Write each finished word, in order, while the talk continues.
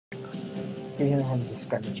Being on the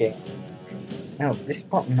scrummaging. Now, this is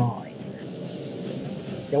part 9.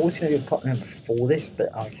 I was going to do part 9 before this,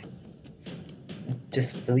 but I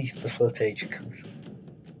just deleted the footage because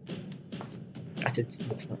I just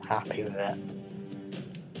wasn't happy with it.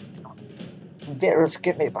 Let's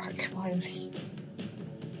get me back, finally.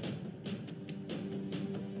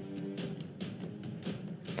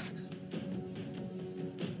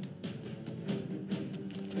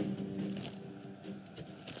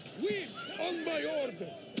 On my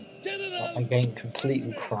orders. General. My game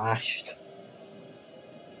completely crashed.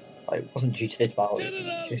 Like, it wasn't due to this battle, it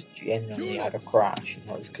was just genuinely had a crash, and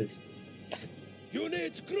that was because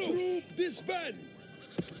Units group disband.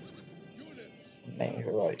 made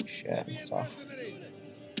heroic shit and stuff.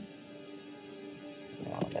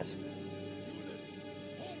 No, it is.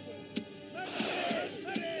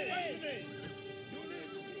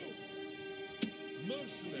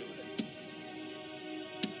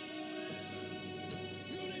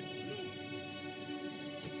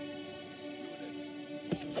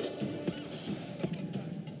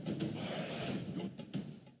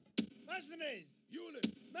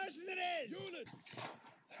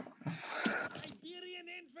 Iberian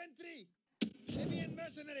infantry, Libyan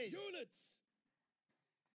mercenaries, units.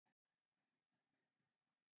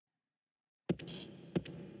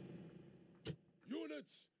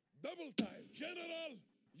 Units, double time, general,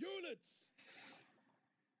 units.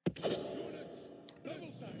 Units,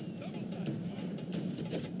 double time,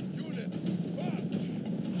 units, march.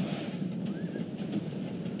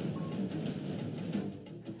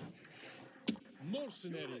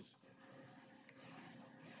 Mercenaries.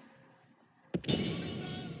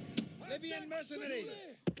 Libyan mercenaries.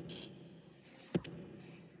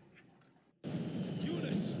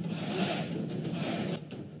 Units.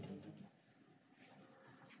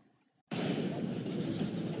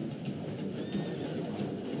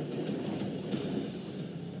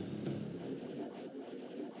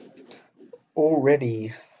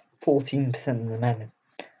 Already 14% of the men.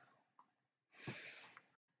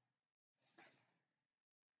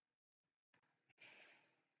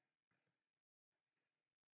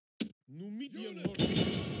 Numidian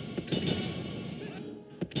mercenaries.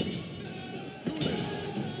 Units,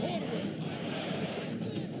 forward.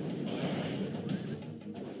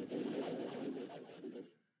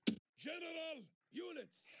 General,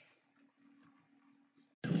 units.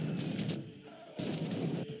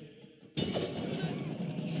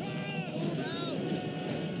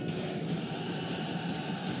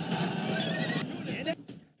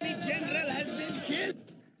 Enemy general has been killed.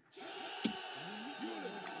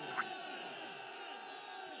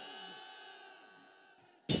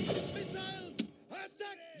 Missiles!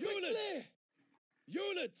 Attack! Units!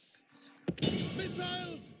 Units!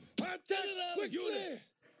 Missiles! Attack! Quickly!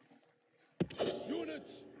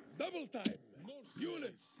 Units! Double time!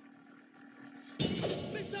 Units!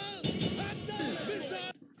 Missiles! Attack!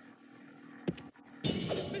 Missiles!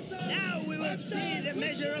 Missiles! Now we will see the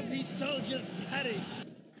measure of these soldiers' courage.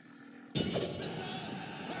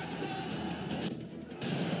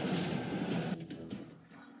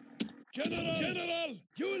 General!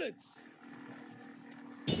 Units!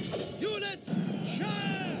 Units!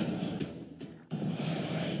 Charge!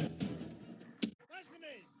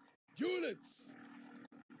 Mercenaries! Units!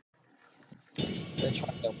 They're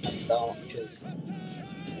trying to make the archers.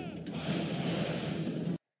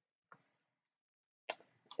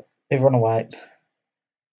 They've run away.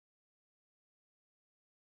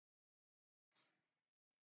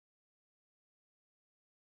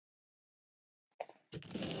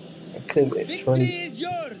 Victory is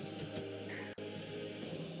yours!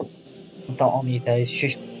 The army there is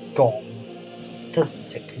just gone. It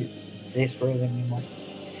doesn't exist really anymore.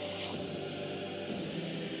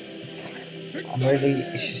 And really,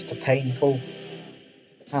 it's just a painful.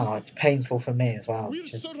 Oh, it's painful for me as well.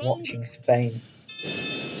 Just watching Spain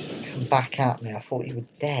come back at me. I thought you were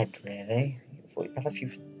dead, really. I left you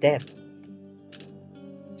for dead.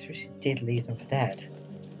 Seriously did leave them for dead.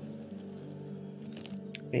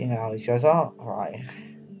 But you know, he goes, oh, alright.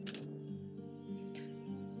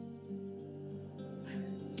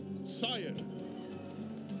 Sire!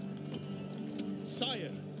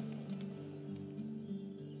 Sire!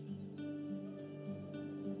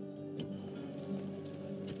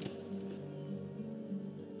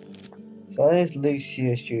 So there's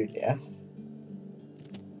Lucius Julius.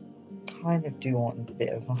 Kind of do want a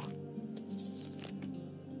bit of a...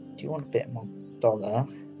 Do you want a bit more dollar?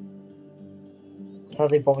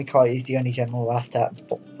 Sadly, Bomikite is the only general left at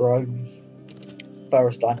Rome.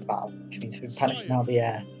 Berestein at battle, which means we've punished now the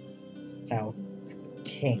heir. Now,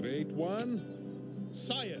 king. Great one!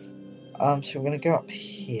 Sire! So we're gonna go up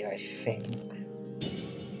here, I think.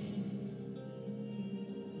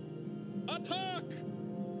 Attack!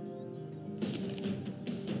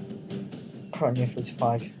 Currently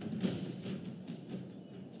 45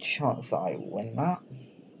 chance that I win that.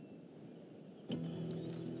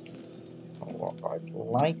 What I'd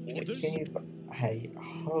like to do, but hey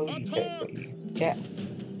ho, you get what you get.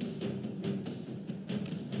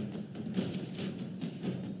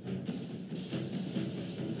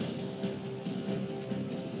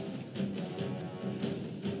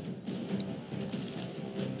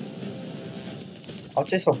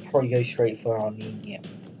 I'll probably go straight for Armenian.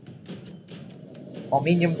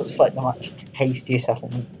 Armenian looks like the much hastier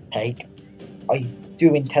settlement to take. I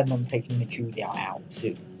do intend on taking the julii out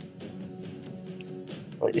soon.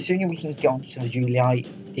 But the sooner we can get onto the julii,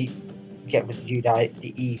 get rid of the julii,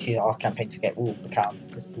 the easier our campaign to get will become,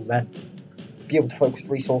 because we'll then be able to focus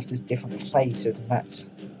resources in different places, and that's...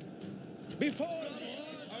 Before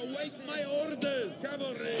await my orders!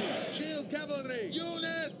 Cavalry! Shield cavalry!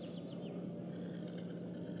 Units!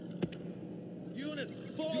 Units!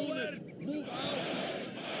 Forward! Move out!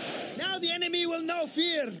 Now the enemy will know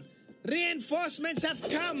fear. Reinforcements have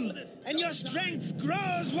come, and your strength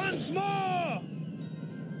grows once more.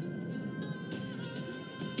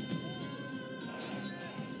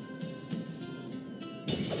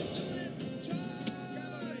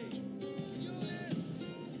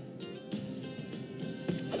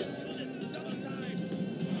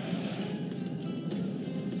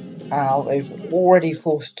 Ow, they've already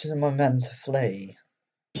forced my men to flee.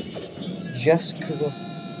 Just because of...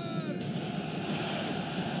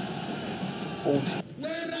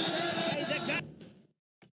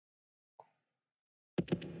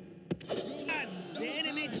 The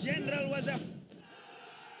enemy general was a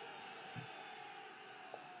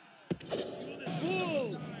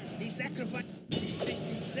fool. He sacrificed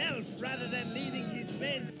himself rather than leading his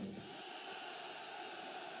men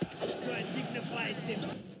to a dignified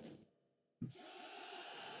death.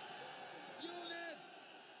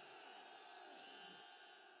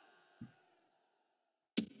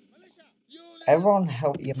 Everyone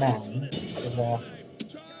help your men.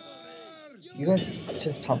 You guys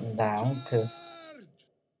just hunt them down, because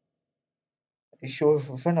it's sure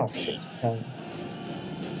for now 6%.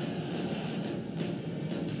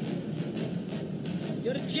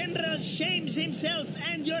 Your general shames himself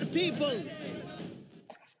and your people.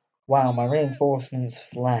 Wow, my reinforcements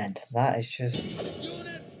fled. That is just...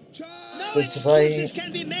 No But excuses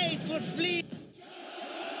can be made for fleeing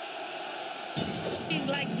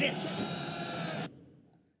like this.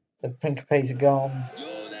 The Pinkapes are gone.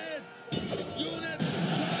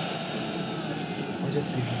 We're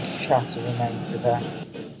just leaving shatter remains of that.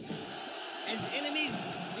 As enemies,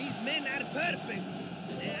 these men are perfect.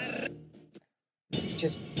 They are...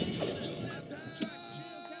 Just...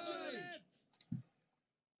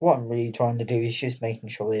 What I'm really trying to do is just making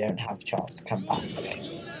sure they don't have a chance to come back.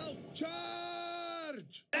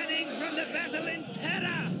 Running from the battle in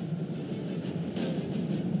terror.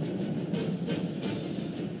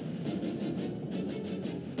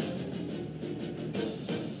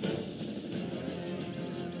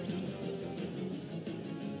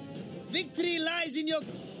 Victory lies in your...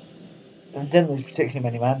 And didn't lose particularly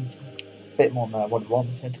many men. A bit more than what I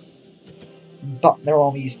wanted. But their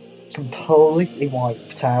armies completely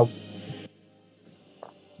wiped out.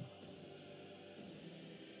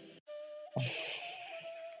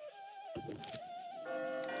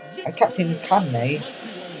 And Captain Canley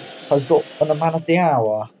has got the man of the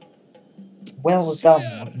hour. Well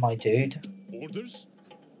done, my dude. Orders?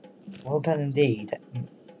 Well done indeed.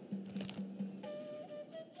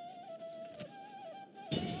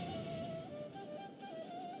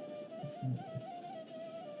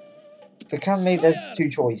 For Canley, there's two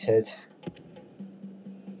choices.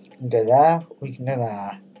 We can go there, we can go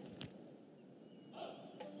there.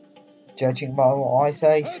 Judging by what I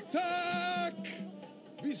say, I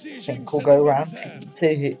think we'll go round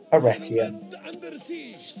to Arretium. The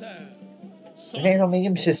thing is,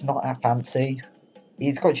 Armenian's just not that fancy.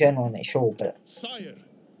 He's got general on it, sure, but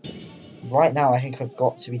right now I think I've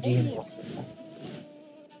got to be dealing with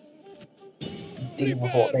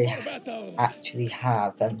what they actually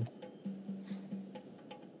have, and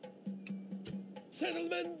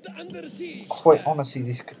quite honestly,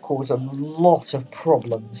 this could cause a lot of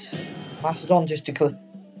problems. Macedon just declared...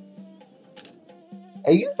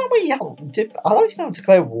 Are you going to yell? Are those now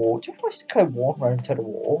declare war? Do you guys declare war and enter the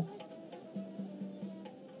war?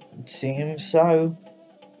 It seems so.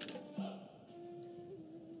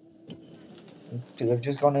 They've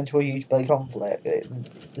just gone into a huge big conflict.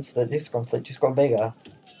 This conflict just got bigger.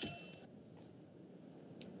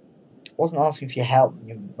 wasn't asking for your help,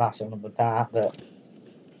 you massive with that, but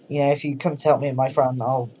you know, if you come to help me and my friend,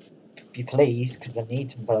 I'll be pleased because I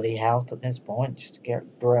need some bloody help at this point just to get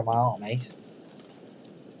through my armies.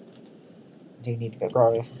 I do need a bit of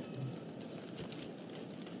growth.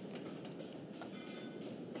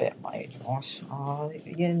 Bit of my age loss.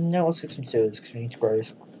 You know, let's get some sewers because we need to grow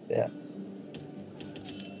this a bit.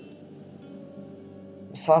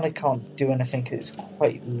 Sadly, can't do anything because it's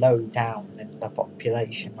quite low down in the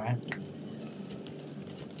population rank.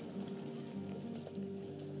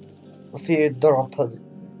 A few droppers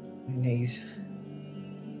in these.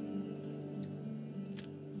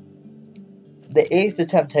 There is the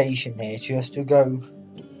temptation here just to go.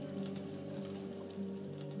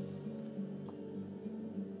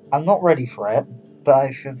 I'm not ready for it, but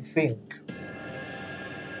I should think.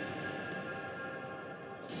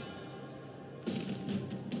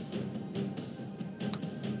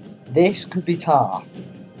 This could be tough.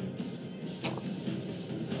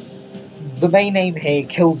 The main aim here,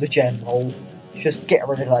 kill the general. Just get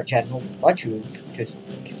rid of that general. I should just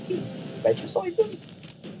regicide them.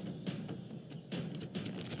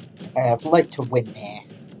 I'd like to win here,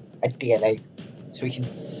 ideally, so we can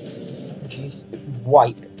just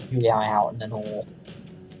wipe julii out in the north.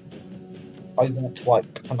 I want to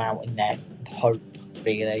wipe them out in their hope,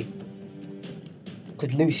 really.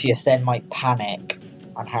 Because Lucius then might panic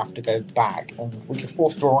and have to go back, and if we could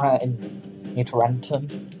force draw out in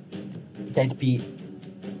Tarentum, they'd be.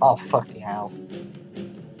 Oh, fucking hell.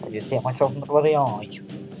 I just hit myself in the bloody eye.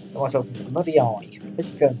 Hit myself in the bloody eye. This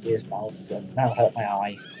is going to be as well, so it's now hurt my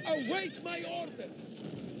eye. Await my orders.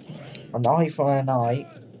 An eye for an eye,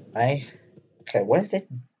 eh? Okay, where's it?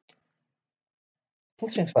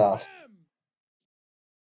 First things first.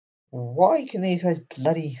 Why can these guys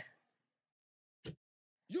bloody.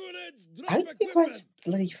 Units, How drop do you guys equipment.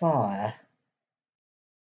 bloody fire?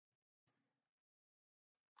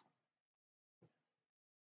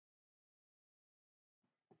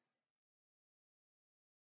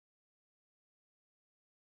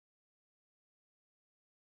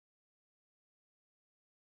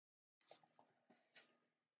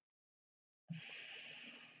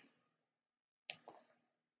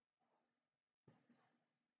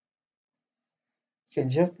 Okay,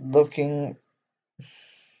 just looking.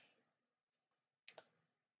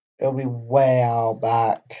 It'll be way out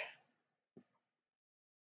back.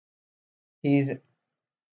 He's.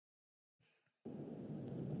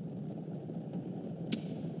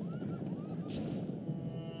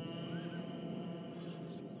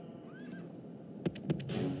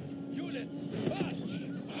 Units, march.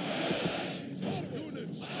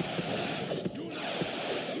 Units,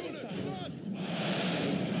 units, run.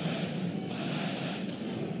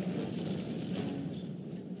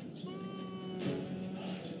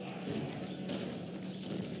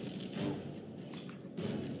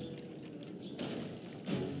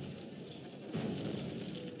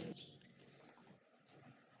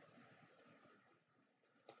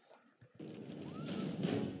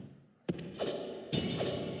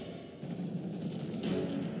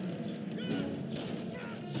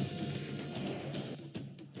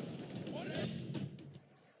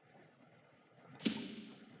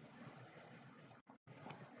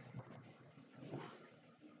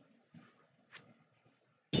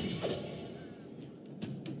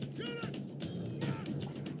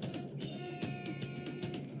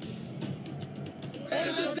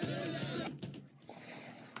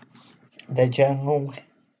 Their general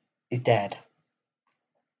is dead.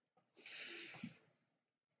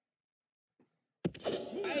 By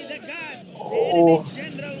the gods, the Oh.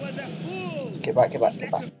 enemy general was a fool. Get back, get back,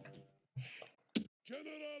 get back.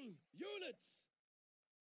 General, units.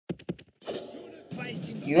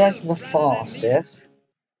 Sacrificed You guys are the himself rather than fastest.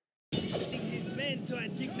 leading his men to a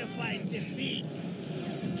dignified defeat.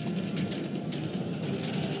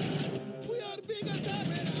 We are being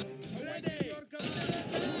attacked. Ready.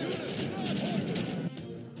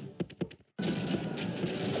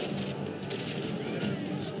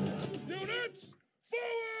 Units,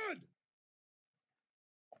 forward.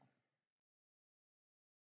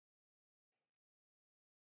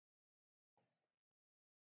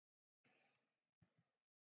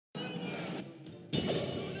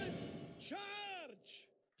 Charge!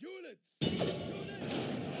 Units!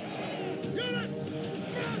 Units!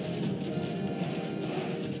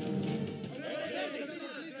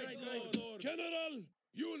 General!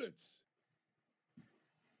 Units!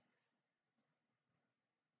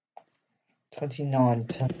 29.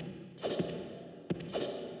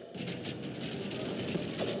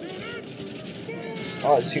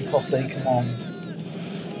 Alright, it's too costly, come on.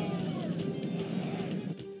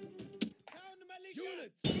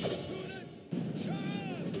 Units!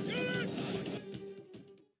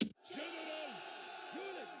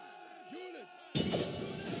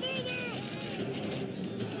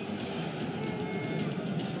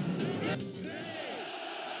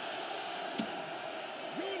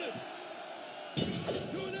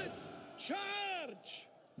 Charge!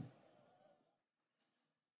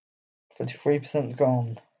 33%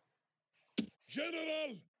 gone.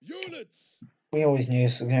 General, units! We always knew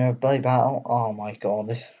this was going to be a bloody battle. Oh my god,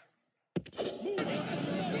 this.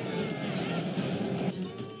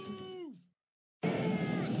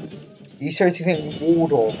 You seriously think war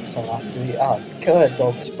dogs are actually killer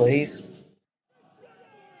dogs, please?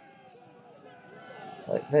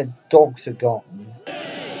 Like, their dogs are gone.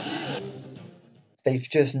 They've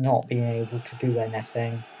just not been able to do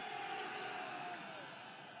anything.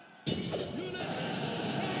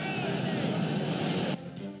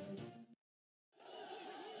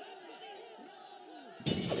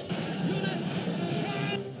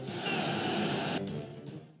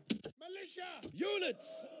 Militia!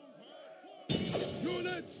 Units!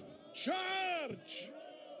 Units! Charge!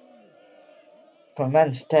 For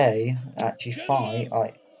men today actually fight,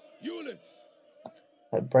 like, Units!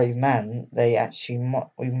 brave men,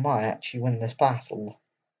 we might actually win this battle.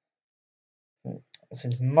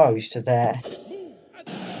 Since most of their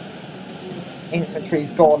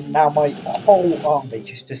infantry's gone, now my whole army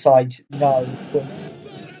just decides no.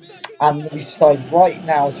 And we decide right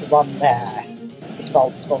now to run there. This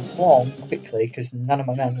battle's gone wrong quickly because none of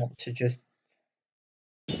my men want to just.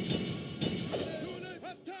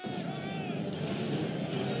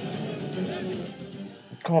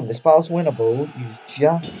 Come on, this battle's winnable. You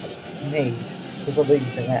just need to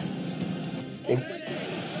believe in it.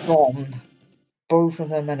 They've gone. Both of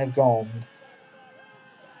their men have gone.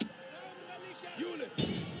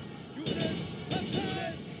 Units!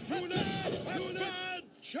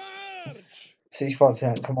 Charge!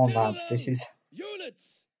 65%. Come on, lads. This is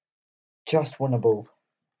Units! just winnable.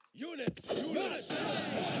 Units! Units!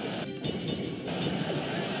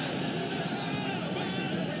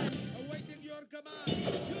 Awaiting your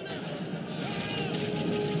command!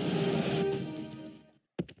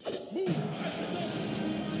 Move!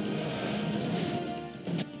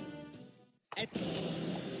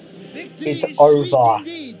 Victory It's is over. sweet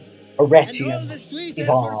indeed. And all Arretium the sweeter is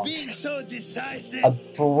for being ours. so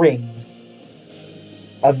decisive. Bring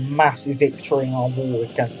a massive victory in our war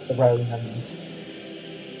against the Romans.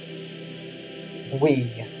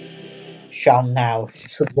 We shall now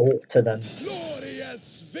slaughter them.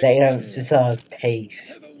 Glorious They don't victory! deserve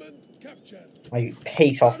peace. Settlement captured! My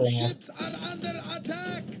peace Our offering. ships are under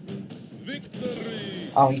attack!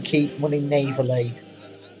 Victory! And we keep winning navally. Are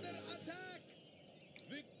under attack!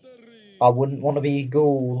 Victory! I wouldn't want to be a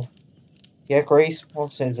ghoul. Yeah, Grace?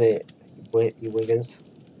 What is it? You wiggers.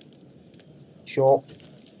 Sure.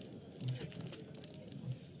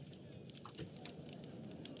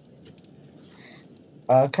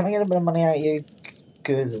 Can I get a bit of money out of you?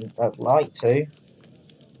 Because I'd like to.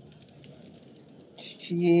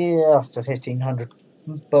 Just a 1500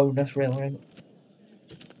 bonus, really.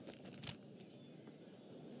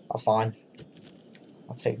 That's fine.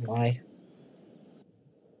 I'll take money.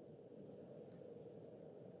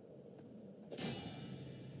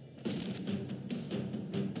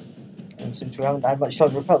 And since we haven't had much time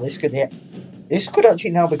to repel, this could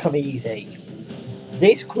actually now become easy.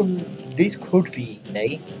 This could be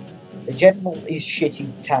easy. The general is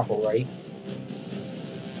shitty cavalry.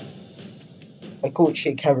 I call it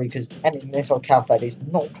shit cavalry because any missile cavalry is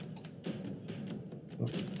not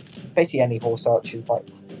basically any horse archers.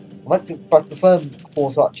 I prefer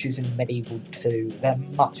horse archers in Medieval 2. They're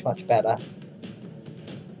much better.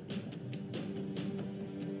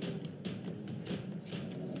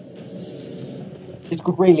 This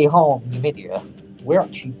could really harm Numidia. We're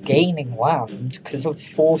actually gaining land because of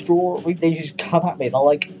forced war. They just come at me. They're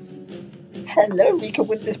like, "Hello, we can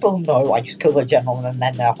win this battle." No, I just kill the general and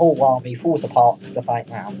then their whole army falls apart to fight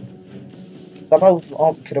round. The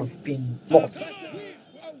battle could have been lost.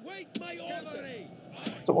 Await my order!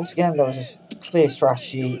 So once again, there was this clear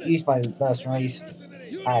strategy. Use my mercenaries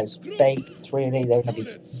as bait. Really, they're going to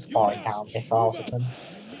be firing down missiles at them.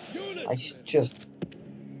 I just.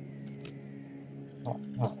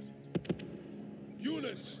 No.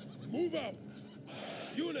 Units, move out!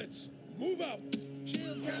 Units, move out!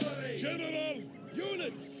 Shield cavalry! General,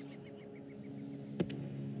 units!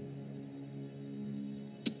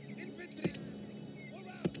 Infantry, move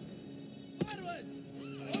out! Forward!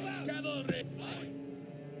 Move out! Cavalry!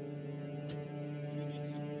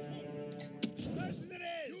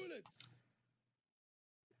 Mercenaries! Units!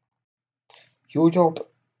 Your job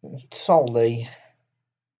solely.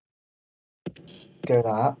 Go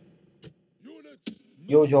that. Units,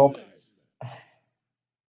 Your job. mobilize.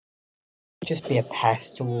 Just be a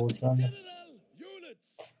pest towards them. General,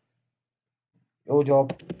 units!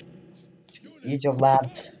 Your job,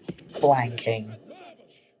 lads. Flanking.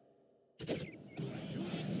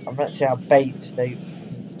 I'm going to see how baits they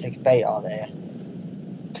need to take a bait are there.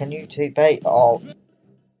 Can you take bait? Oh,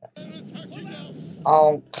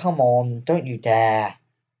 oh, come on, don't you dare.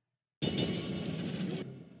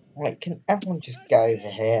 Right, can everyone just go over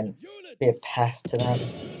here and be a pest to them?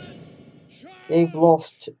 They've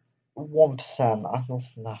lost 1%, I've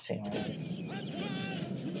lost nothing really.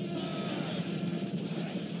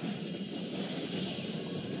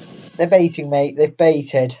 They're baiting, mate, they've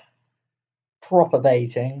baited. Proper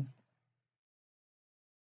baiting.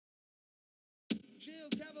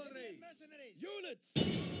 Shield cavalry. Mercenary. Units.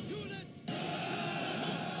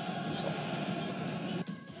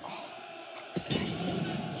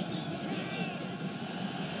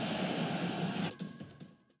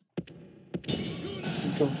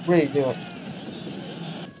 You can really do it.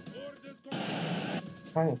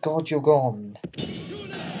 Thank God you're gone.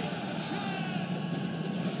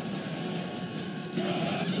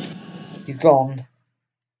 He's gone.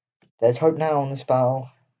 There's hope now on this battle.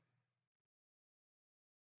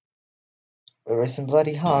 There is some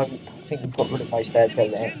bloody hope. I think we've got rid of most of their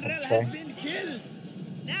dead General has infantry. been killed.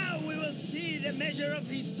 Now we will see the measure of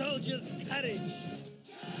his soldiers' courage.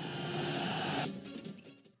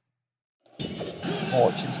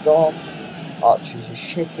 Archer's gone. Archers are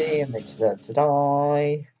shitty and they deserve to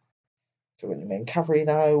die. So we're the main cavalry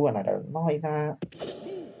though, and I don't like that.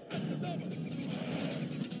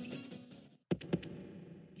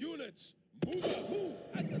 Units. Move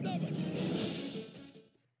at the double.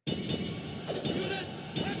 Units.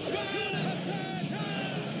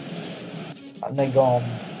 And they're gone.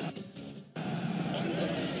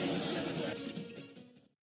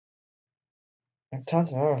 In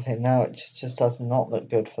terms of everything now, it just does not look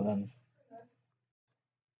good for them.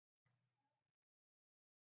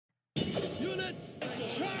 Units.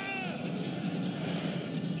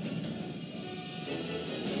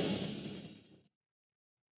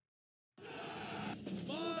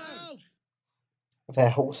 Their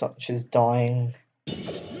horse archers dying.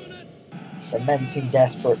 Units. The men seem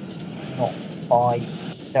desperate to not fight.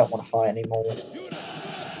 Don't want to fight anymore.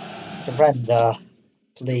 Surrender,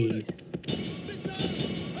 please.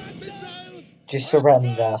 Just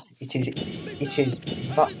surrender. It is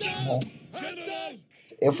much more.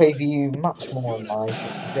 It'll favour you much more in life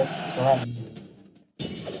if you just surrender.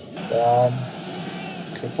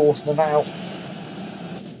 Could force them out.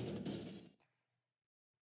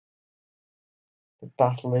 The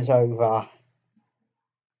battle is over.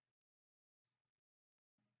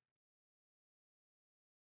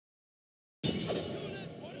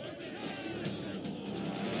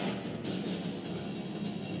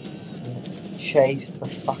 Chase the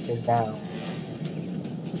fuckers down.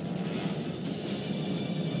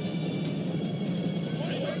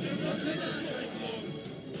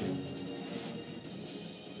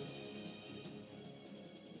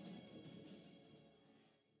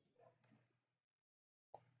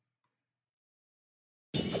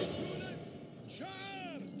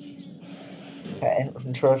 The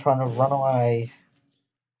infantry are trying to run away.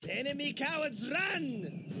 The enemy cowards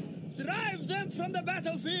run! Drive them from the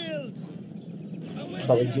battlefield!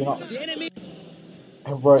 But they do not. The enemy.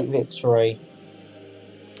 Heroic victory.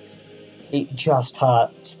 It just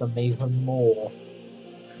hurts them even more.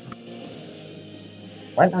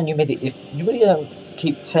 Right now, if Numidians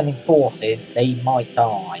keep sending forces, they might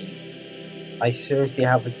die. I seriously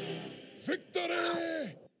have a.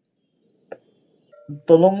 Victory!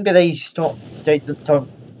 The longer they don't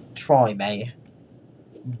try me,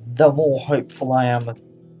 the more hopeful I am of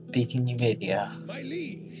beating Numidia. My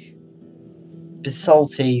liege.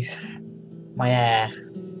 Bisaltes, my heir,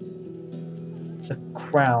 the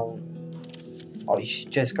crown. Oh, he's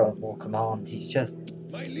just got more command.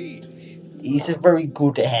 My liege. He's a very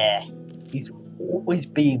good heir. He's always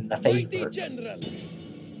been the favourite. General.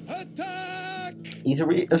 Attack! As a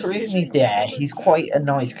reason he's the heir, he's quite a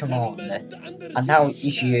nice commander. And now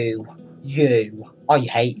it's you. I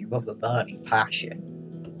hate you with a burning passion.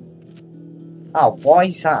 Oh,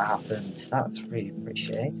 why's that happened? That's really pretty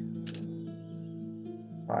shitty.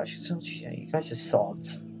 Right, you guys are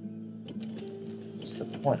sods. What's the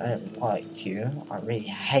point? I don't like you. I really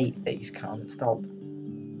hate these cunts. Stop.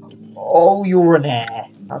 Oh, you're an heir.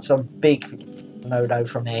 That's a big no-no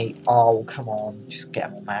from me. Oh, come on. Just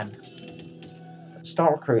get on, man. Let's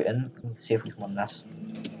start recruiting and see if we can win this.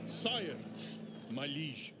 Sire, my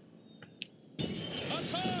liege.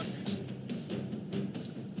 Attack!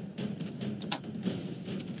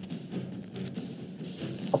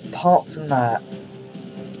 Apart from that,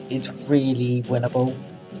 it's really winnable.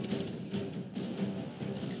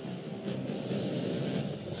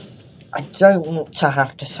 I don't want to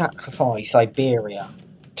have to sacrifice Iberia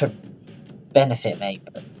to benefit me,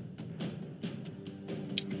 but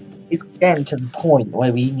it's getting to the point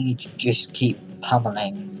where we need to just keep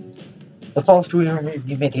pummeling. The faster we remove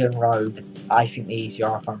Numidian road, I think the easier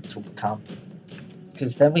our fronts will become.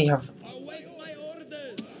 Because then we have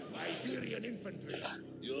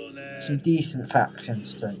some decent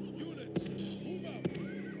factions to.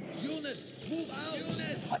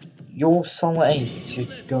 Like, your solid aim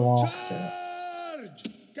should go after it.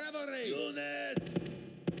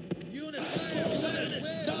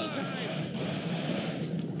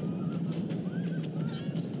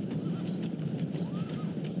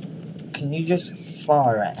 Can you just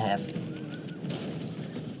fire at him?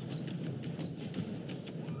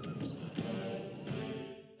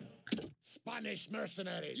 Spanish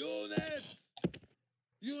mercenaries.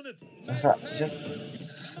 Units. Is that just?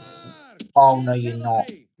 Oh no, you're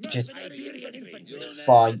not. Just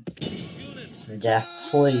fight to the death.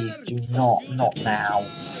 Please do not now.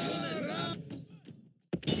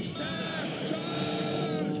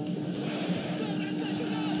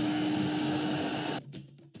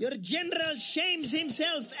 Your general shames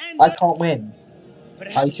himself and I can't win.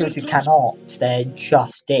 I seriously cannot. They're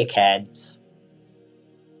just dickheads.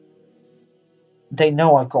 They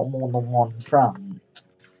know I've got more than one front,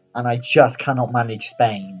 and I just cannot manage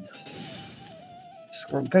Spain.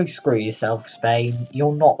 Go screw yourself, Spain.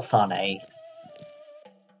 You're not funny.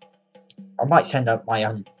 I might send out my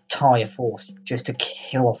entire force just to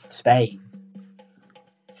kill off Spain.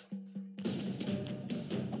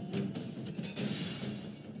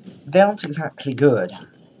 They aren't exactly good,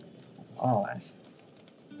 are they?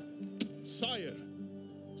 Sire.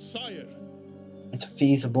 It's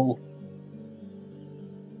feasible.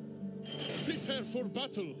 Prepare for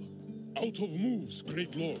battle. Out of moves,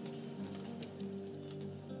 great lord.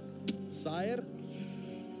 Sire,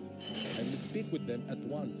 I will speak with them at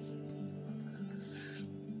once.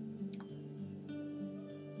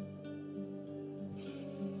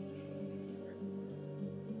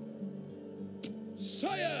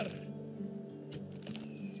 Sire!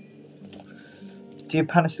 Do you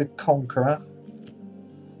punish the Conqueror?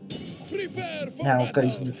 Prepare for Now battle.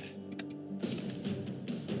 goes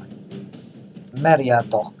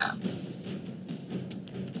Meriadoc.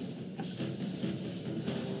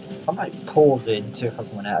 I might pause it and see if I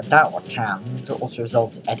can win it. I doubt I can, but also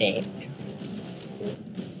results edit.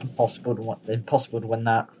 Impossible to win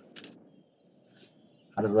that.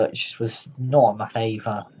 I don't know, it just was not in my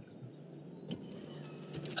favour.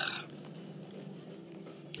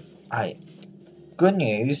 Right. Good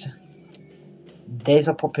news. There's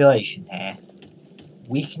a population here.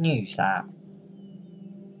 We can use that.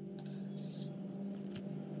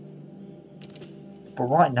 But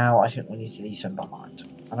right now, I think we need to leave some behind.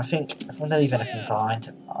 And I think if I'm going to leave anything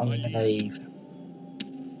behind, I'm going to leave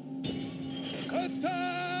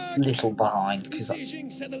little behind, because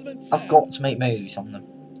I've got to make moves on them.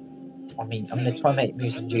 I mean, I'm going to try and make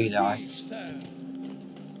moves in July.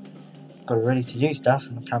 Got ready to do stuff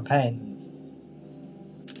in the campaign.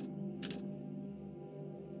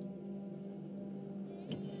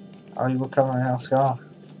 Are you recovering our scarf?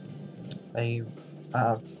 Are you,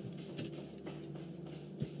 I'll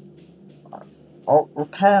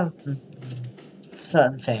repair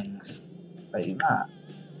certain things. Like that.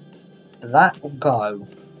 That will go.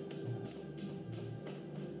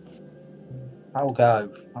 That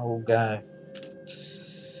will go.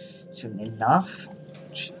 Soon enough.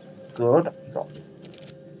 Good. We got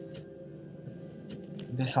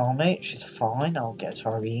this army, which is fine. I'll get to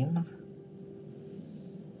our beam.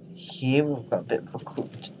 Here we've got a bit of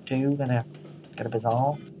recruitment to do. We're gonna get a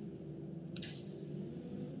bazaar.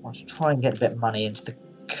 Let's try and get a bit of money into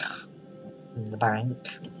the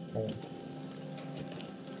bank.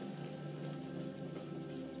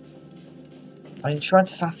 I mean, Shrine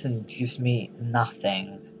Assassin gives me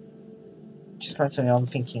nothing. Just trying something I'm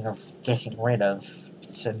thinking of getting rid of.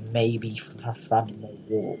 So maybe for Funding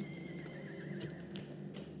War.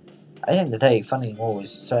 At the end of the day, Funding War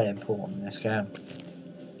is so important in this game.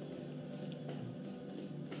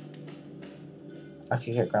 I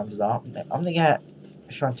could get Grand Bazaar. I'm gonna get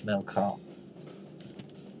a Shrine to Millcart.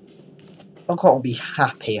 Millcart will be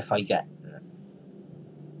happy if I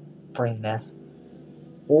bring this.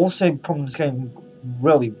 Also, problems going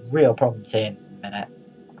real problems here in a minute.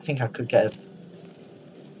 I think I could get a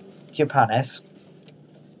Tiopanis.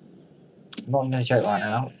 I'm not going to joke right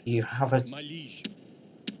now. You have a.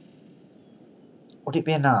 Would it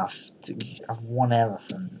be enough to have one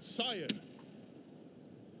elephant? Sire.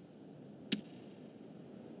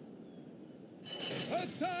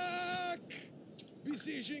 Attack!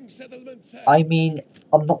 Besieging settlements. I mean,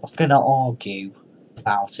 I'm not going to argue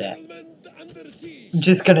about it. I'm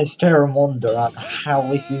just going to stare and wonder at how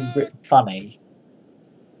this is funny.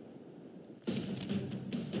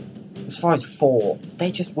 as far as 4,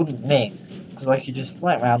 they just wouldn't win. Because I could just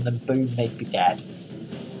fly around and boom, they'd be dead.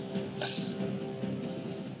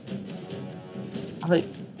 I think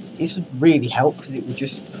this would really help because it would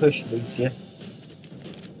just push Lucius.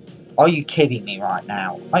 Are you kidding me right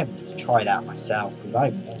now? I'm going to try that myself because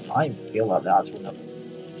I feel like that's one of them.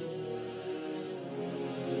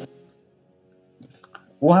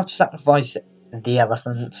 We'll have to sacrifice the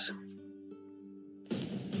elephants.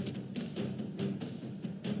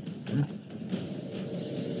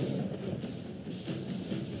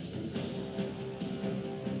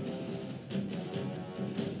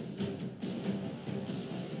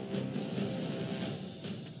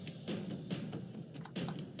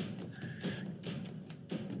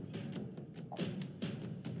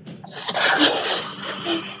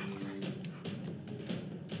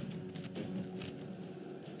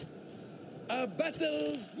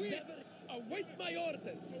 Battles never await my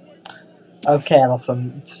orders. Okay,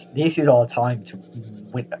 elephants, this is our time to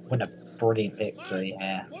win a brilliant victory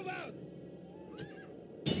here. Move out.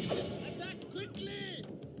 Attack quickly.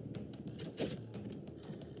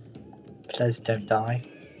 Please don't die.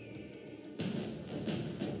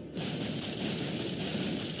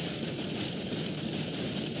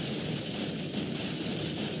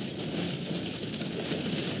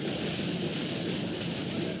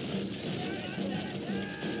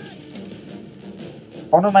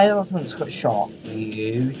 One of my elephants got shot,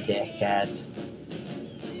 you dickheads.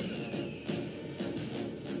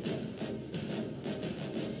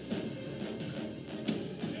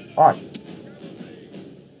 Right.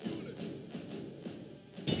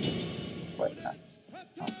 Wait, no.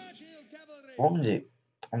 What I'm gonna do,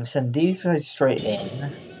 I'm gonna send these guys straight in.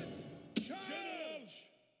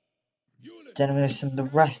 Then I'm gonna send the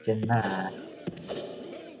rest in there.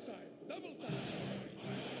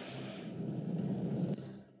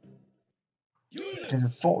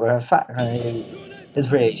 Because in fact,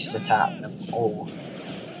 it's really just attack them all.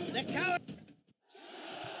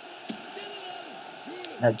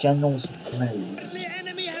 Now, generals move. The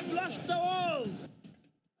enemy have lost the walls.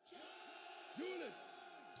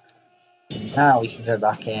 Now we can go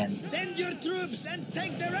back in. Send your troops and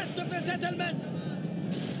take the rest of the settlement.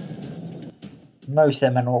 Most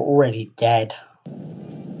of them are already dead.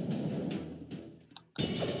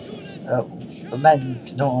 The men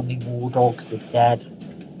commanding war dogs are dead.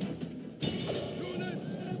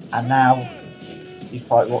 And now we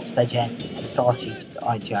fight Rockstead and started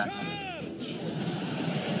IGN.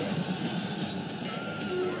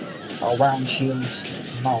 Our round shields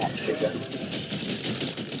march again.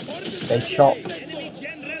 They chop. The enemy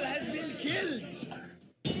general has been killed.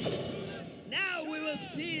 Now we will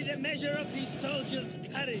see the measure of these soldiers'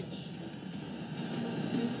 courage.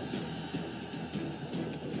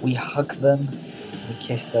 We hug them, we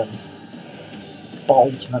kiss them, but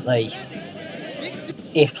ultimately,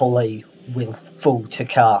 Italy will fall to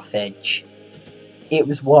Carthage. It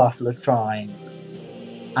was worthless trying,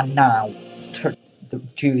 and now the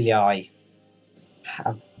julii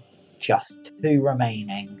have just 2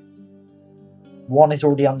 remaining. One is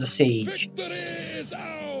already under siege. Victory is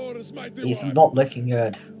ours, mighty It's one. not looking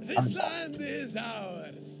good. This land is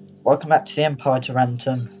ours. Welcome back to the Empire,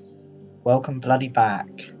 Tarentum. Welcome bloody back.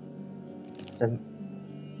 So,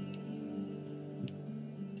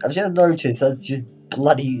 I've just noticed that's just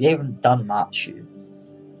bloody, they haven't done much.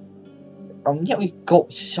 Yet we've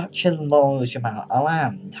got such a large amount of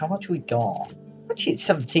land. How much we got? Actually, it's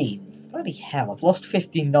 17. Bloody hell, I've lost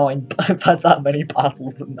 59. I've had that many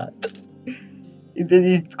battles in that.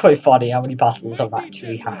 It's quite funny how many battles I've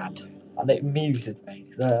actually had. And it amuses me,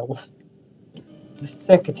 because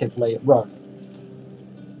consecutively at Rome.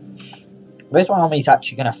 Where's my army's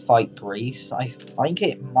actually going to fight Greece? I think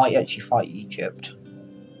it might actually fight Egypt.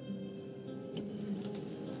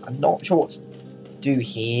 I'm not sure what to do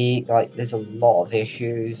here. Like, there's a lot of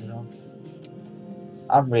issues.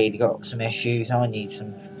 I've really got some issues. I need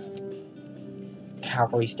some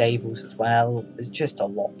cavalry stables as well. There's just a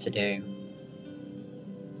lot to do.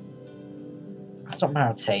 That's not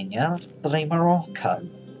Mauritania, that's bloody Morocco.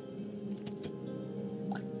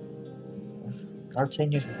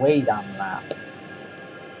 Mauritania's way down the map.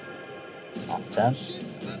 Not done.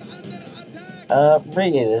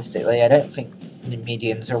 Realistically, I don't think the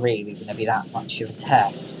numidians are really going to be that much of a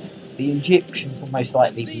test. The Egyptians will most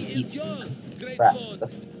likely be eating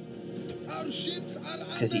breakfast.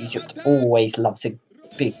 Because Egypt always loves a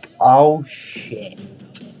big... Oh shit.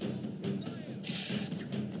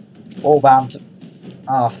 All bound to...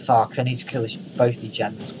 Oh fuck, I need to kill both the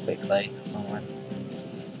generals quickly. Alright.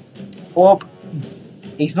 Bob,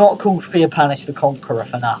 he's not called Theopanis the Conqueror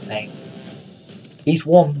for nothing. He's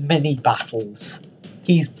won many battles.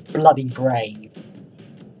 He's bloody brave.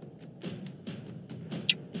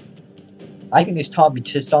 I think it's time we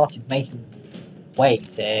just started making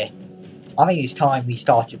waves here. I think it's time we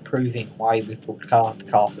started proving why we've called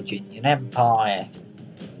the Carthaginian Empire.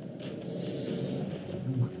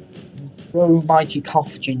 Oh, mighty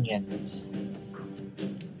Carthaginians.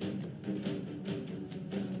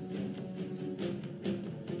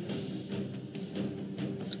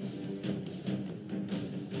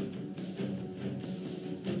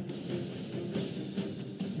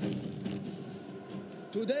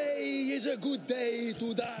 Today is a good day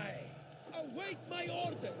to die. Await my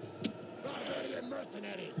orders. Barbarian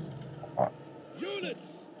mercenaries.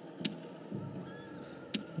 Units.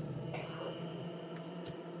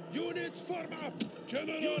 Units form up.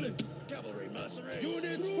 General. Units. Cavalry mercenaries.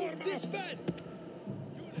 Units form up. Disband.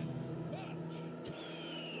 Units march.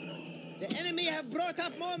 The enemy have brought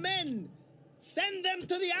up more men. Send them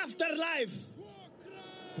to the afterlife. War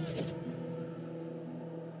cry.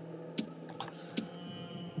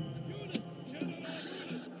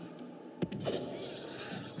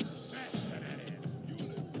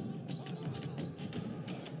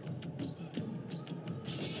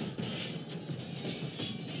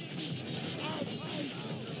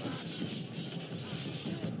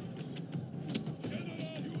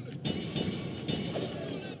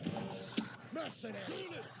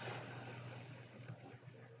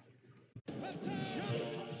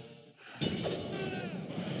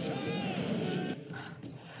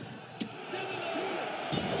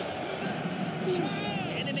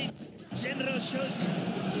 Enemy general shows his...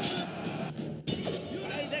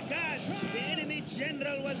 By the gods, the enemy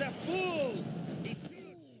general was a fool.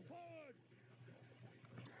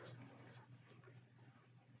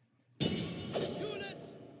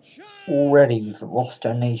 Already we've lost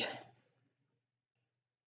only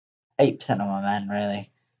 8% of my men, really.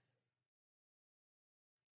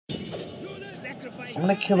 I'm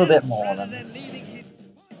gonna kill a bit more of them.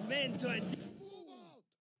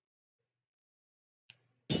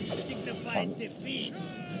 Dignified defeat.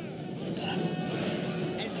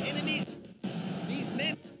 As enemies, these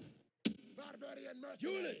men... Barbarian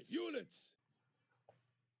mercenaries. Units.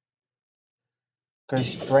 Go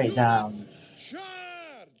straight down. Charge.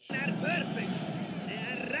 Are perfect. They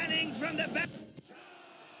are running from the battle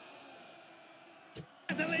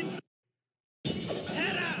in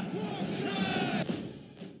terror.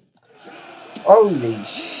 Holy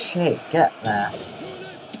shit, get there.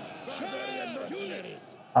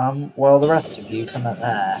 Well, the rest of you come up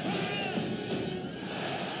there.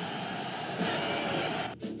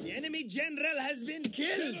 The enemy general has been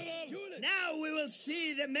killed. Now we will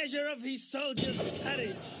see the measure of his soldiers'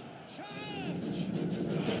 courage.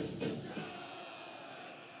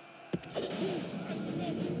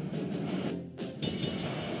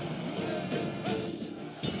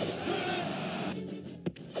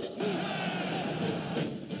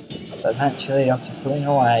 But eventually, after pulling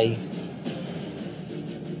away,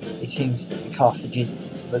 it seems that the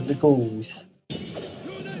Carthaginians, but the Gauls,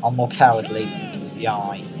 are more cowardly than meets the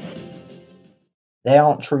eye. They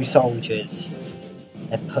aren't true soldiers,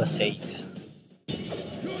 they're pussies.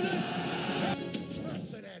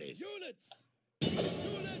 Mercenaries. Units.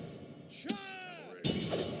 Units. Charge.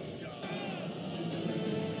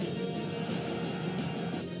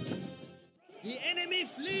 The enemy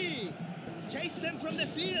flee. Chase them from the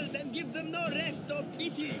field and give them no rest or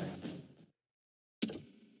pity.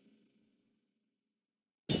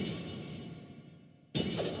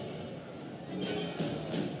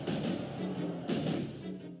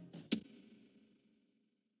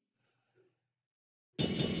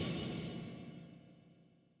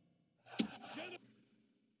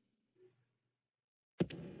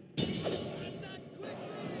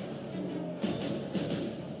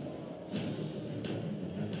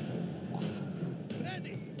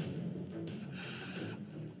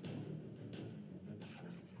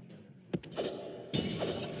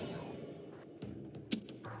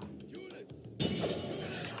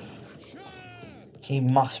 He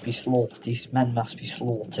must be slaughtered, these men must be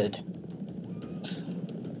slaughtered.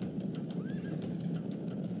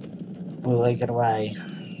 Will they get away?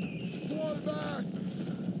 Fall back.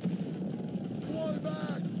 Fall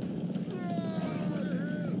back.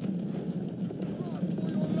 Run for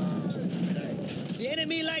your lives. The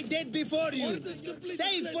enemy lie dead before you.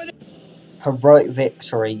 Save for the... Heroic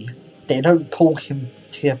victory. They don't call him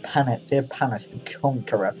Theopanis the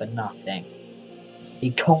Conqueror for nothing.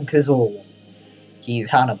 He conquers all.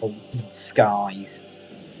 He's Hannibal in disguise.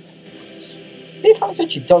 Theopanis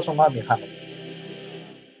actually does remind me of Hannibal.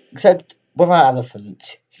 Except without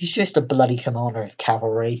elephants. He's just a bloody commander of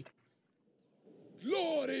cavalry.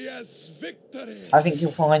 Glorious Victory! I think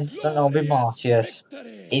you'll find that Norbert Glorious Martius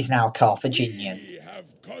victory! is now Carthaginian. We have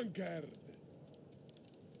conquered.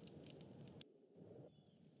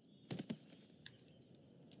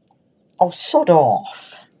 Oh, sod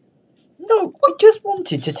off! No, I just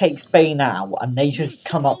wanted to take Spain out, and they just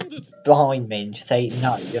come up behind me and say,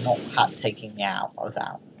 no, you're not taking me out. I was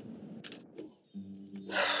out.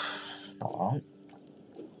 Alright.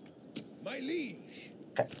 My liege.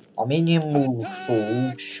 Okay. Armenian will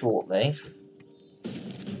fall shortly.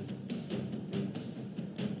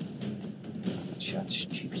 That's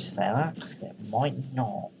stupid to say that, because it might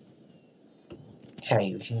not.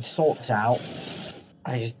 Okay, we can sort this out.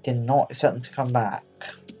 I just did not expect them to come back.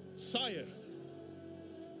 Sire.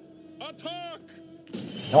 Attack!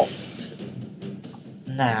 Not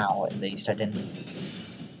now, at least, I didn't.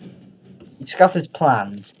 Scuffers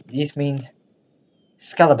plans. This means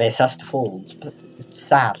Scalabus has to fall. But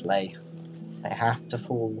sadly, they have to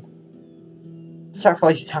fall.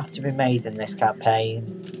 Sacrifices have to be made in this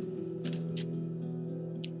campaign.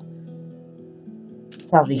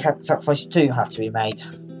 Sadly, sacrifices do have to be made.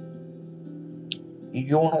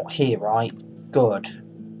 You're not here, right? Good.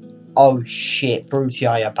 Oh shit,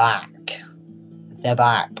 Brutii are back. They're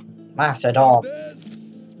back. Macedon.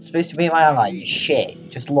 Supposed to be my ally, you shit. You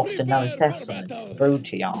just lost another settlement to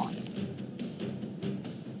Brutii.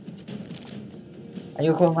 And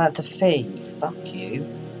you're going out to feed. Fuck you.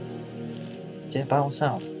 Do it by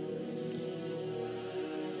yourself.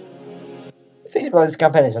 The thing about this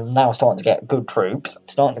campaign is I'm now starting to get good troops,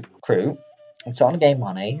 starting to recruit, I'm starting to gain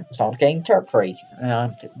money, I'm starting to gain territory,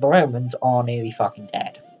 and the Romans are nearly fucking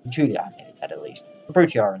dead. Julii are nearly dead at least. The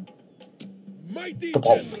Brutii are in the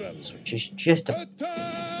Balkans, which is just a...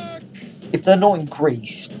 If they're not in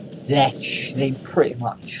Greece, they pretty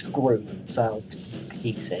much screw themselves to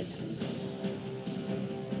pieces.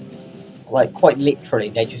 Like, quite literally,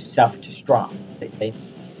 they just self-destruct.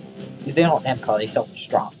 If they're not an empire, they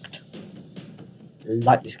self-destruct.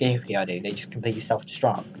 Like the Scipii do, they just completely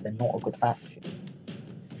self-destruct. They're not a good faction.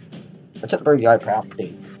 I took the Brutii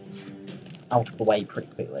out of the way pretty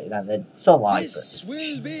quickly. Then they're still alive. This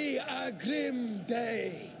will be a grim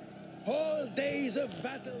day. All days of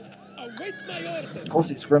battle await my orders. Of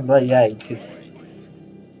course it's grim, but yeah,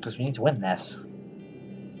 because we need to win this.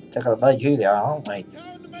 Take out by Julii, aren't we?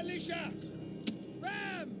 Down militia.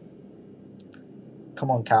 Ram.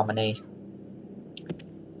 Come on, Carmany.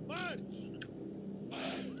 March.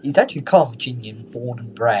 He's actually Carthaginian, born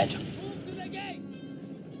and bred. Move to the gate.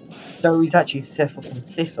 Though he's actually from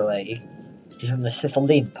Sicily. He's from the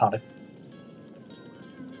Sicilian part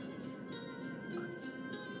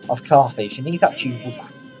of Carthage, and he's actually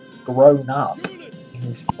grown up in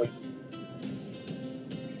his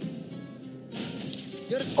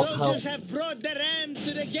Your soldiers have brought the ram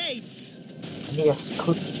to the gates. And he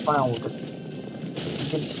couldn't be found. He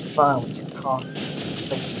didn't be found in Carthage.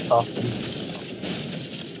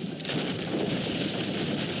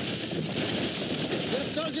 Your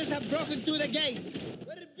soldiers have broken through the gate.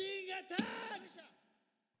 We're being attacked.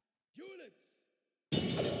 Units.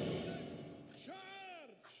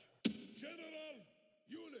 Charge. General.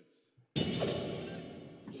 Units.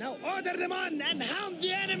 Now order them on and hound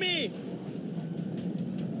the enemy.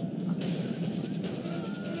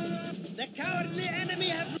 The cowardly enemy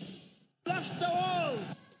have lost the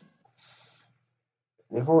walls.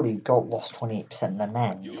 They've already lost 28% of their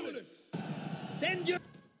men. Units. Send your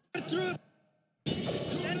troops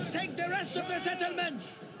and take the rest of the settlement.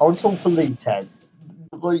 Oh, it's all Velites.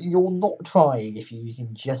 Like, you're not trying if you're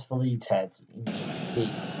using just Velites.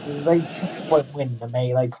 They just won't win the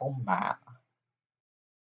melee combat.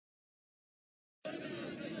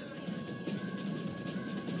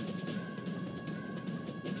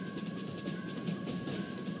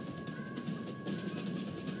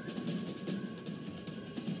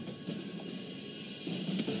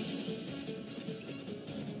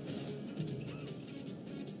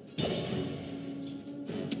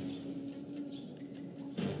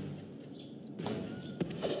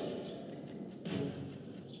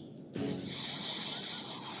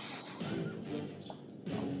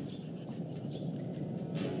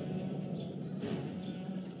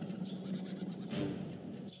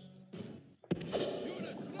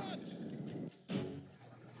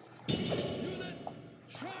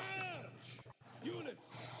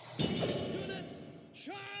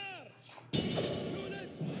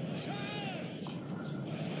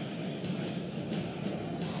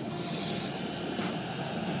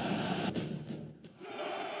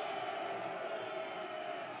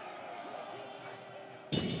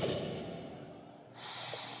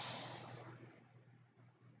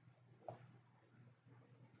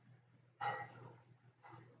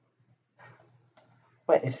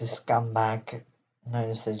 Where is the scumbag known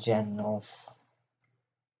as the general?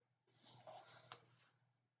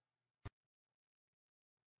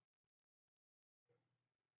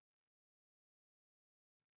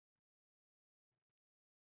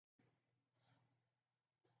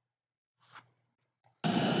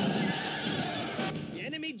 The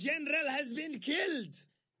enemy general has been killed.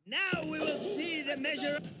 Now we will see the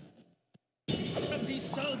measure of these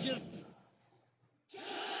soldiers.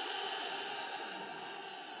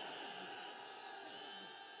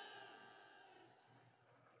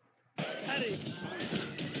 Courage.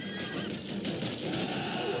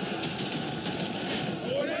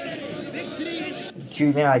 Victory is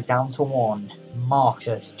Julii down to 1.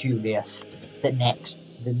 Marcus Julius, the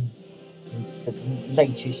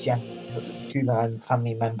latest Julii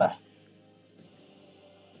family member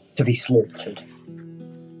to be slaughtered.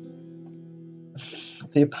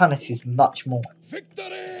 The opponent is much more.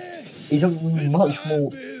 Victory! He's a This much more.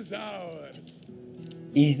 land is ours.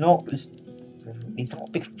 He's not a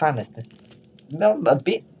big fan of the. I'm a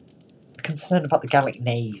bit concerned about the Gallic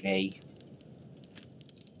Navy.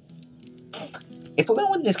 If we're going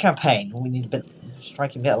to win this campaign, we need a bit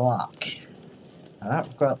striking a bit of luck. And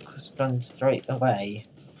that got us done straight away.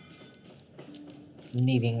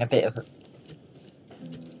 Needing a bit of.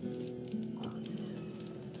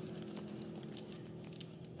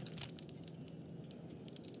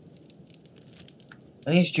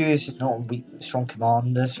 I think Julius is not a weak, strong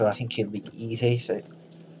commander, so I think he'll be easy. So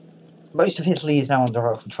most of Italy is now under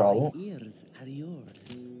our control. My ears are yours.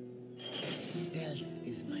 Stealth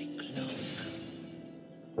is my cloak.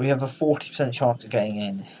 We have a 40% chance of getting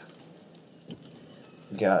in.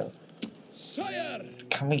 Go. Sire!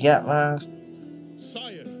 Can we get that?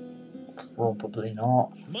 Sire! Probably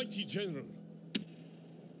not. Mighty general!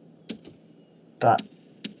 But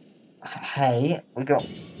hey, we got.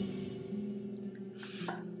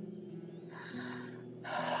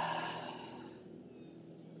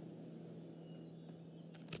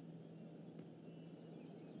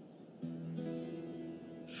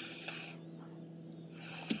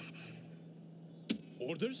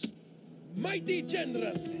 Orders? Mighty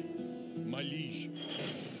general! My liege,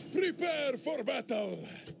 prepare for battle!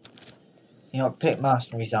 You know, pick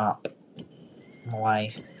mercenaries up.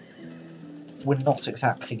 Away. We're not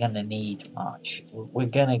exactly going to need much. We're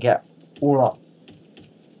going to get all our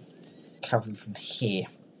cavalry from here.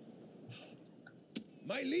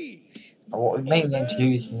 My liege! What we're mainly going to do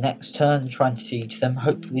is next turn try and siege them.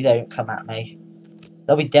 Hopefully they don't come at me.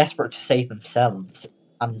 They'll be desperate to save themselves.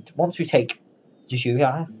 And once we take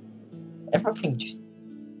Julii, everything just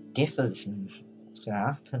differs and what's going to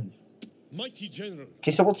happen. Mighty general!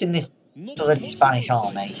 Okay, so what's in this Not bloody Spanish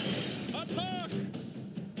possible, army? sire. Attack!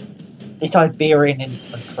 This Iberian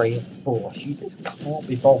infantry, of course. You just can't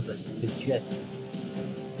be bothered with just.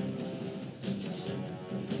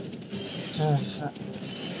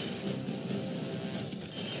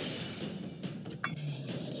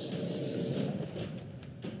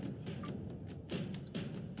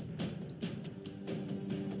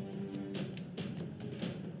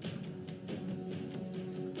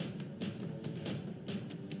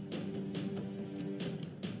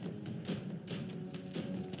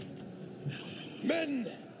 Men!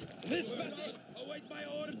 This battle! Await my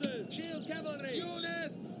orders! Shield cavalry!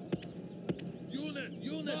 Units!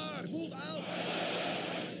 Units! Move out!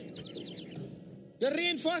 The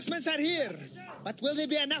reinforcements are here. But will they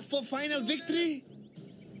be enough for final victory?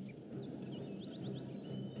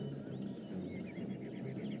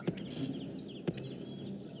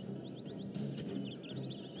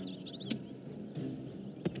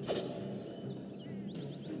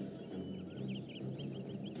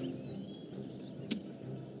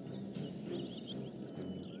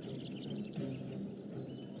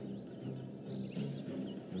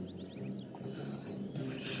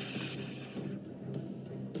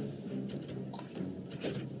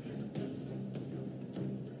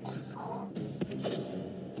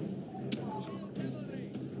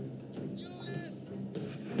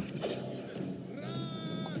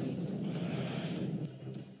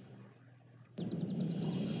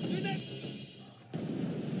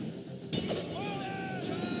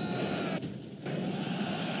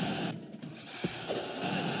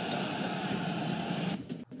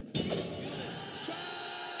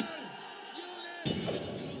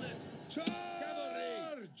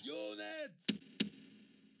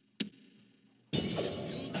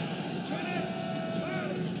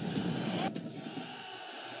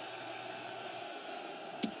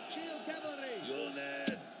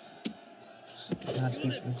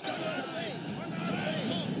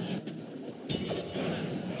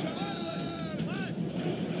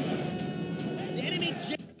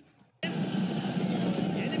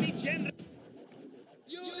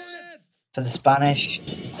 For the Spanish,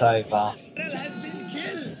 it's over. General has been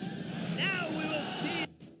killed. Now we will see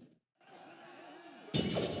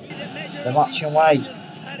the measure They're of marching these away. soldiers'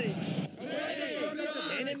 courage.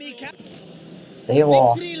 Enemy They victory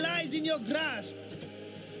lost. lies in your grasp.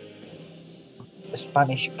 The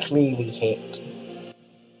Spanish clearly hit.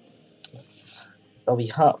 They'll be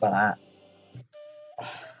hurt by that.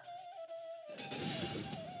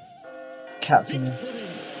 Captain. Out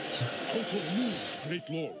of news, great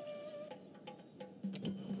lord.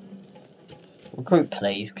 Recruit,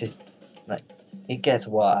 please, because like, it gets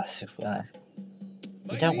worse if we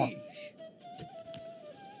don't want.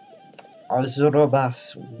 Our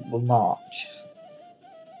Zorobas will march.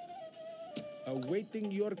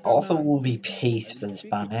 Awaiting your Also command. will be peace for the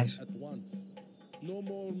Speak with them Spanish. at once. No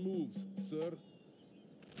more moves, sir.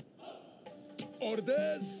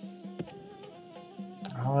 Orders.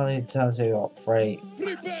 How it does it operate?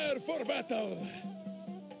 Prepare for battle.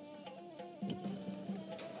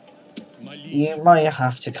 My liege. You might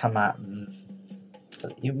have to come at them.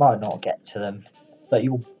 But you might not get to them, but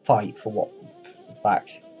you'll fight for what back.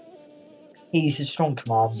 He's a strong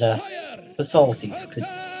commander. Fire. Basaltes could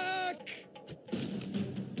Attack.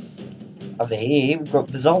 over here. We've got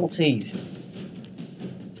Basaltes.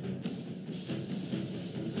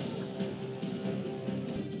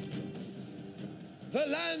 The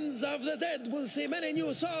lands of the dead will see many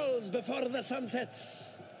new souls before the sun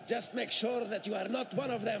sets. Just make sure that you are not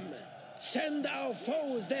one of them. Send our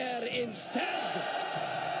foes there instead.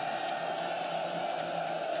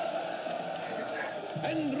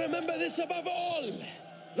 And remember this above all.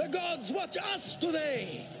 The gods watch us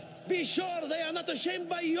today. Be sure they are not ashamed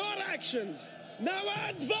by your actions. Now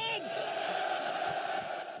advance!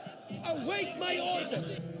 Await my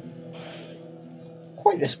orders.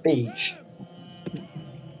 Quite the speech.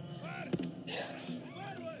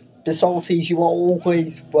 Basaltes, you are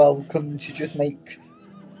always welcome to just make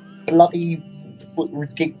bloody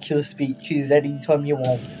ridiculous speeches anytime you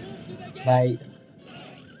want, mate.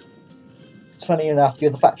 It's funny enough, the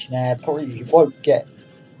other faction there probably won't get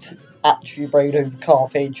to actually raid over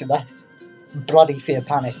Carthage unless bloody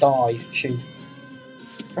Theopanis dies, which is,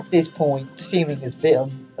 at this point, seeming as bit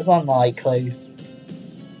as unlikely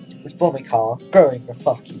as Bomikar growing a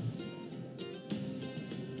fucking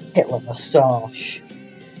Hitler moustache.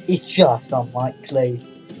 It's just unlikely.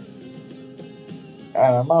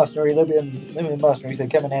 Libyan mercenaries are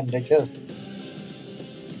coming in, they're just...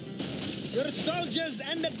 Your soldiers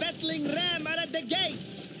and the battling ram are at the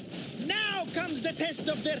gates. Now comes the test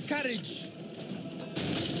of their courage.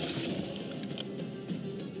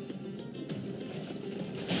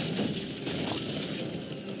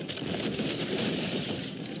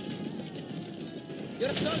 Your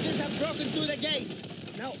soldiers have broken through the gate.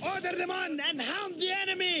 Now order them on and hound the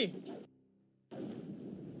enemy.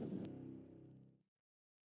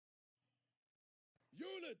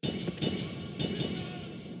 Unit.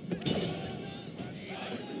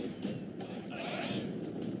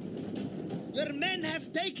 Your men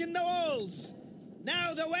have taken the walls.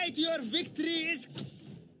 Now the way to your victory is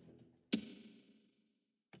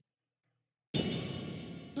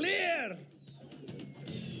clear.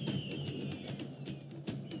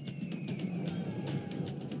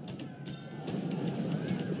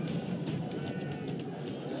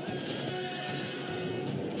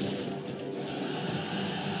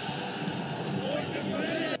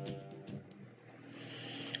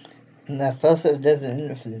 And their first of desert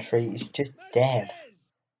infantry is just dead.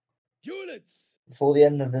 Units. Before the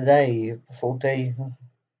end of the day, before the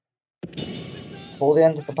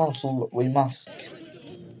end of the battle, we must...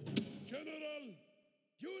 General.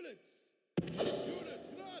 Units. Units.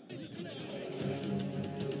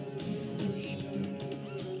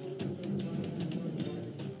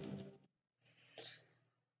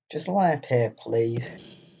 Just lie up here, please.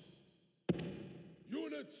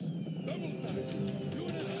 Units. Double time.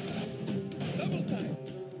 Units. Double time.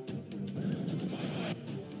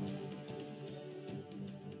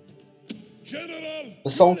 General. The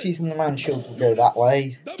Salties and the Man Shields will go that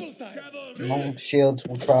way. Double time. The Long Shields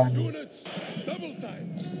will try and... Units. Double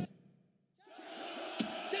time.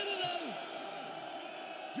 General.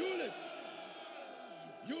 Units.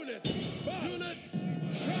 Units. Units.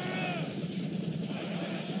 Charge.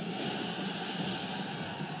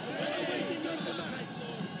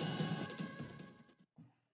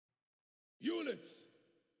 Units.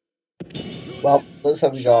 Well, looks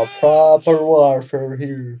like we got a proper warfare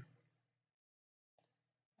here.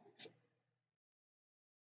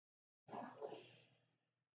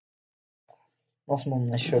 Lost more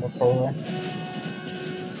than they should have, probably.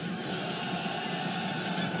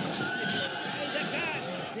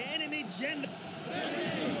 The enemy general.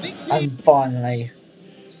 Victory And finally,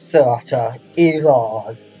 Cirta is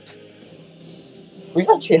ours. We've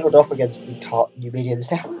actually held off against the numidians.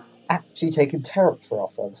 They haven't actually taken territory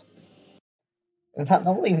off us. In fact,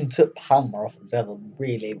 not even took Palmer off us ever,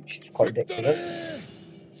 really, which is quite ridiculous. Victory!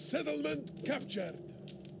 Settlement captured.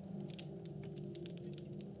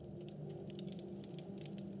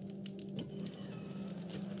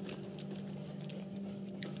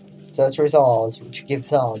 Cirta is ours, which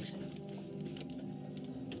gives us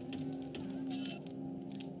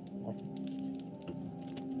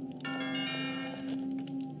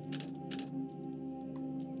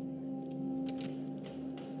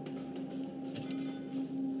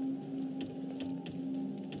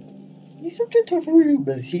he's subject to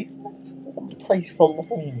rumours. He's not in one place for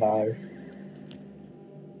long now.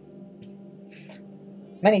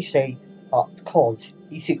 Many say that's cause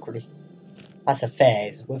he secretly has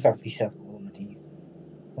affairs with every single woman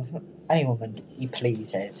with any woman he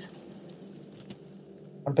pleases.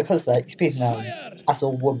 And because of that, he's been known as a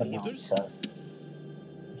womanizer.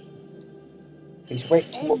 He's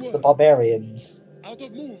raped lots of the barbarians, Out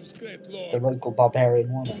of moves, great lord. the local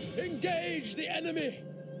barbarian woman. Engage the enemy.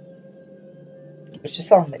 Which is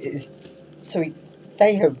something that is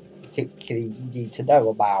they don't particularly need to know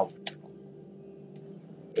about.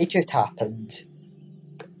 It just happened.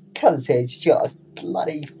 Because it's just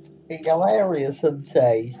bloody hilarious, and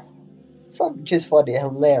say. Some just find it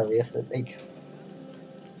hilarious that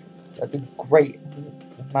the great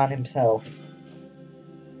man himself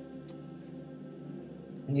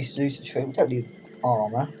used to do such things. We don't need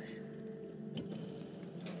armour.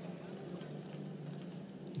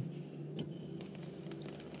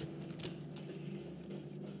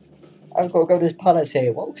 I've got to go to this palace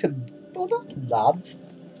here. Welcome, well done, lads.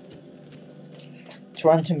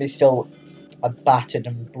 Tarentum is still battered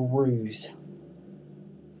and bruised.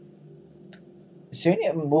 Soon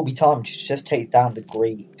it will be time to just take down the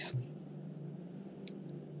Greeks.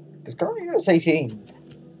 Because currently it's 18.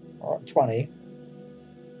 Or 20.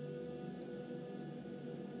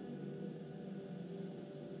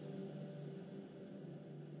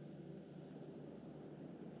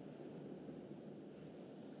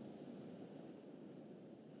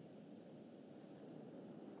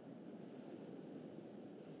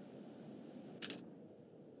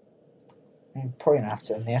 I'm probably going to have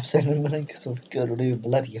to end the episode in a minute because I've got to do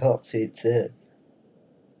bloody hot seats here.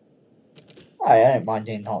 I don't mind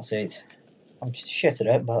doing hot seats. I'm just shit at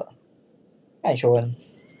it, but I enjoy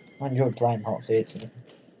playing hot seats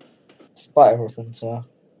despite everything, so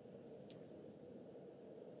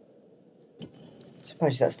I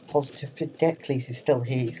suppose that's the positive. Decles is still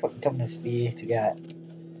here. He's got governors for a year to get.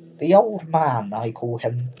 The old man, I call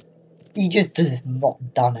him. He just has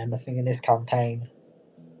not done anything in this campaign.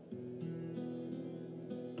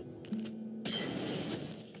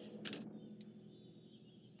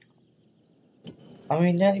 I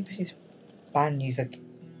mean, the only place band music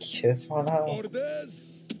for now.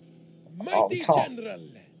 Orders. Oh, Mighty we can't. general.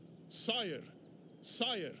 Sire.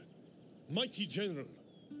 Sire. Mighty general.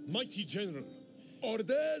 Mighty general.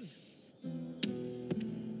 Orders.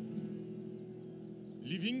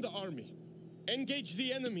 Leaving the army. Engage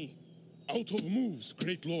the enemy. Out of moves,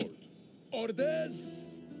 great lord.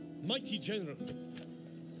 Orders. Mighty general.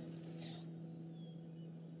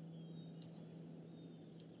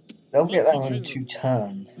 They'll get there in 2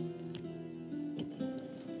 turns.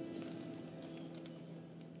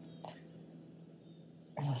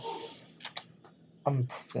 I'm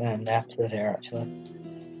gonna nap here actually.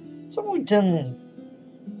 So what we've done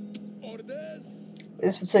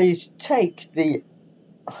is to take the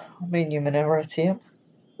Armenian minority.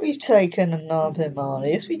 We've taken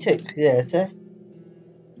Nabimanius, we took Crete.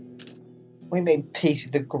 We made peace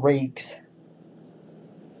with the Greeks.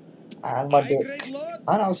 And my dick.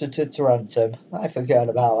 And also to Tarentum. I forgot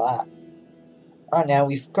about that. Right now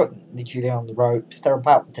we've got the julii on the ropes. They're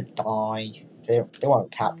about to die. They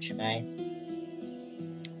won't capture me.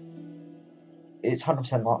 It's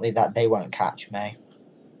 100% likely that they won't catch me.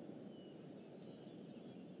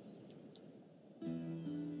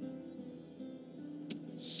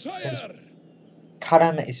 Sire!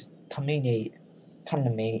 Kanami is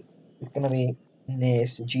going to be near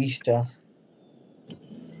Segesta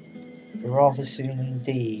rather soon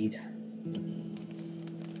indeed.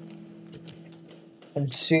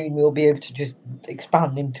 And soon we'll be able to just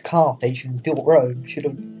expand into Carthage and do Rome, which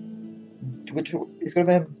is going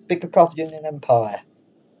to be a bigger Carthaginian empire.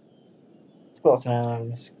 It's got to know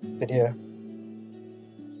in this video.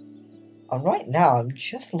 And right now I'm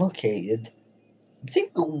just looking. I'm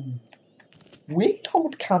seeing a weird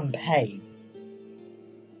old campaign.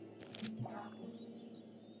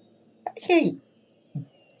 Okay,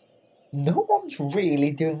 No one's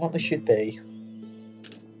really doing what they should be.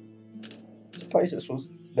 I suppose that's what's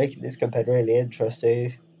making this campaign really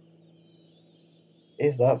interesting.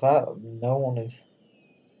 Is that no one is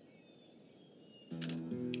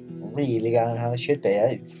really going how they should be.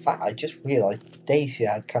 In fact, I just realised Dacia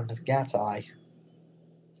had Carthage.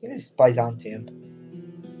 It is Byzantium.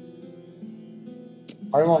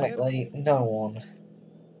 Ironically, no one.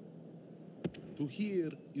 To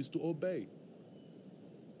hear is to obey.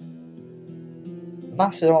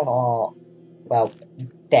 Macedon are, well,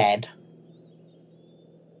 dead.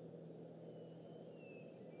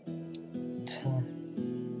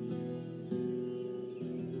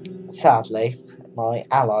 Sadly, my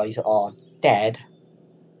allies are dead.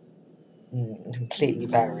 Completely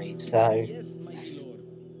buried, so Yes, mighty lord.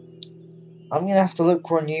 I'm gonna have to look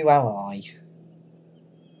for a new ally.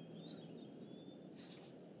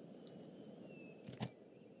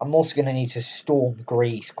 I'm also gonna need to storm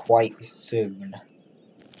Greece quite soon.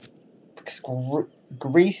 Because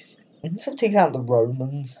Greece, instead of taking out the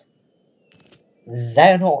Romans,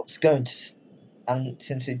 they're not going to, and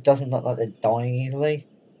since it doesn't look like they're dying easily,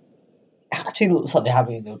 it actually looks like they're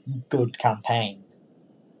having a good campaign.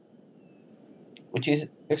 Which is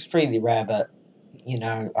extremely rare, but, you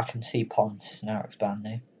know, I can see Pontus now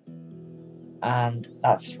expanding. And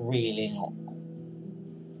that's really not...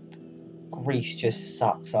 Greece just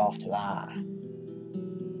sucks after that.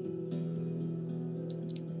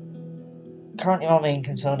 Currently my main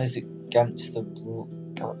concern is against the...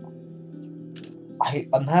 I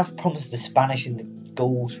have promised the Spanish and the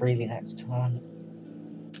Gauls really next turn.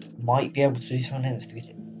 Might be able to do something against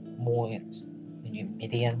the more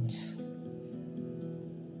numidians.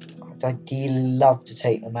 I'd ideally love to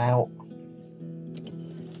take them out.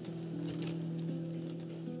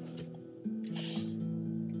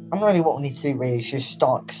 And really what we need to do really is just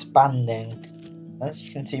start expanding. As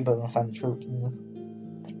you can see by my fan troops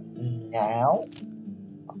now.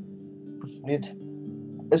 With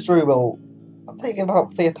Asdrubal, I'm thinking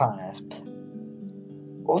about Theopanis.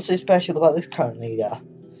 What's so special about this current leader?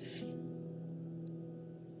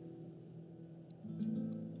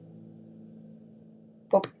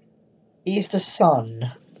 But he's the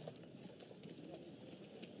son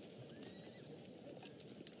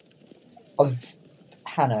of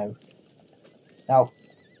Hanno. Now,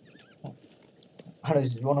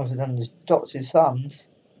 Hanno's one of his adopted sons.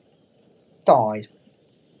 Died.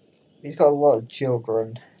 He's got a lot of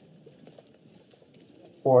children.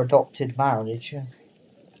 Or adopted marriage.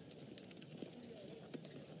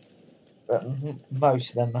 But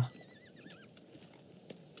most of them.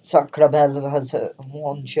 Sacrabella has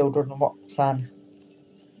one children, Roxanne,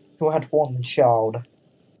 who had one child.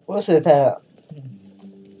 Also there,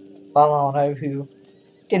 Valano, who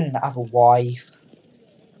didn't have a wife.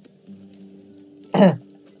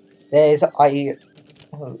 There's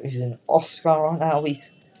who's in Oscar right now.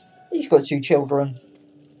 He's got 2 children.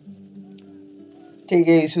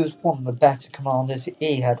 Tigges was one of the better commanders.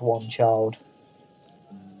 He had 1 child.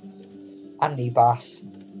 Anibas.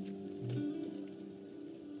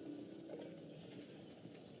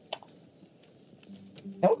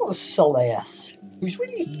 Now we've got Soleus, who's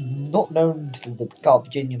really not known to the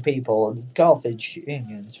Carthaginian people, and the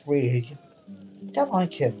Carthaginians really don't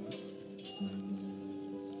like him.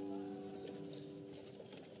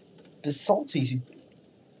 But Salty's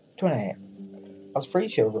 28 has 3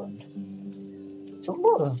 children. So a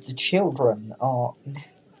lot of the children are...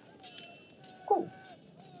 Cool.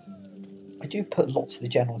 I do put lots of the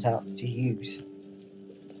generals out to use.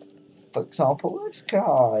 For example, this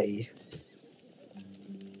guy.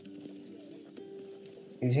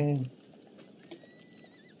 Using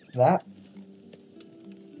that.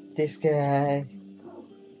 This guy.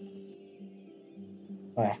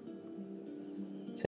 Where?